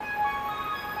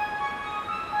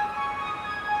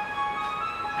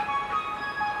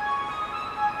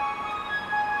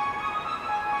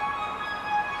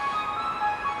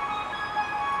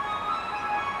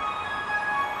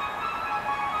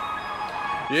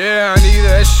Yeah, I need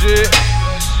that shit.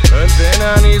 And then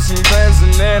I need some plans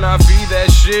and then I feed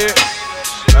that shit.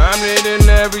 I'm lit in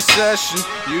every session.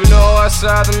 You know I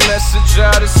saw the message.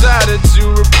 I decided to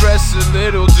repress a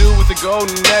little dude with a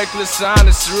golden necklace.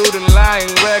 Honest, rude and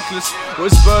lying, reckless.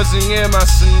 Was buzzing in my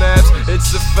synapse.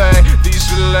 It's the fact these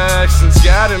relaxants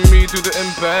guiding me through the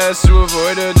impasse to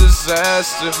avoid a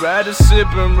disaster. Rather sip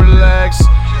and relax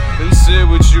and sit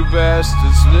with you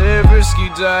bastards. Live risky,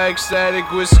 die ecstatic,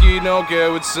 whiskey, don't care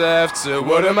what's after.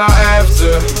 What am I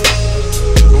after?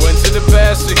 Went to the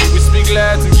pastor, he would speak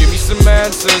Latin, give me some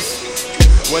answers.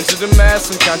 Went to the mass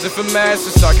and counted for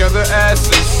masses, talk other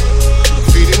asses.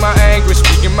 Feeding my anguish,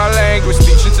 speaking my language,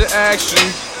 speech into action.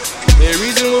 They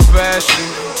reason with passion.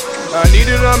 I need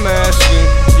it, I'm asking.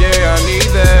 Yeah, I need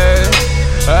that.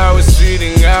 I was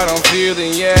feeding out, I'm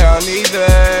feeling, yeah, I need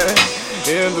that.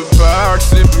 In the park,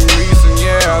 sipping reason,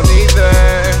 yeah, I need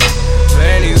that.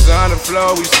 Then he's on the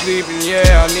floor, we sleeping,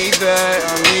 yeah, I need that,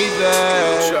 I need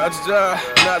that. Tried to die,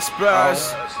 not surprised.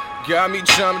 Got me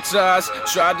traumatized.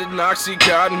 Tried to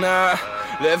Oxycontin,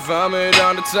 left vomit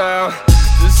on the towel.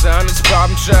 Designer's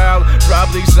problem child,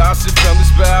 probably exhausted from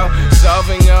this bout.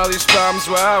 Solving all these problems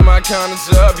while my condoms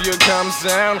up, your comments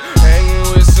down. Hanging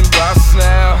with some bosses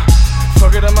now.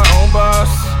 Fuck it, I'm my own boss.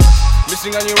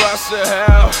 Missing on your roster,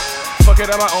 how? Fuck it,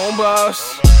 I'm my own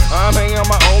boss. I'm hanging on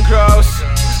my own cross.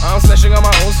 I'm slashing on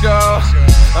my own skull.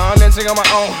 I'm dancing on my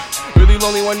own. Really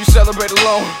lonely when you celebrate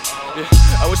alone. Yeah,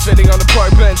 I was sitting on the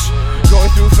park bench, going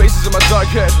through faces in my dark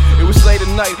head. It was late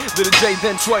at night, lit a J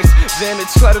then twice. Then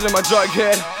it's clouded in my dark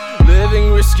head.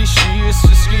 Living risky, she is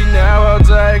risky, now I'll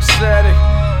die ecstatic.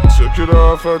 Took it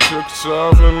off, I took it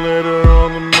off and laid her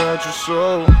on the mattress,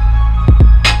 so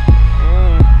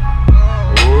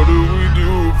what do we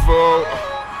do for?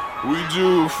 We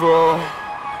do for.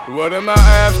 What am I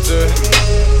after?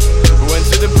 Went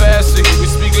to the pastor, he would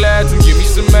speak Latin, give me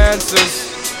some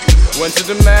answers. Went to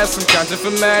the mass and counted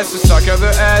for masses, talk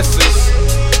other asses.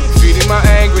 Feeding my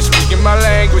anguish, speaking my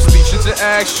language, speech into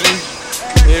action.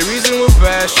 Yeah, reason with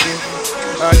passion.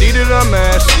 I need it, I'm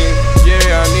asking.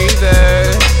 Yeah, I need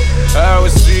that. I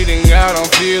was feeding out,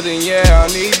 I'm feeling, yeah, I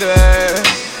need that.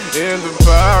 In the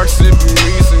park, sipping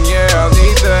reason, yeah, I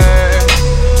need that.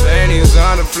 Then he's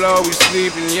on the floor, we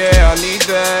sleeping, yeah, I need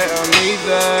that, I need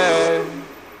that.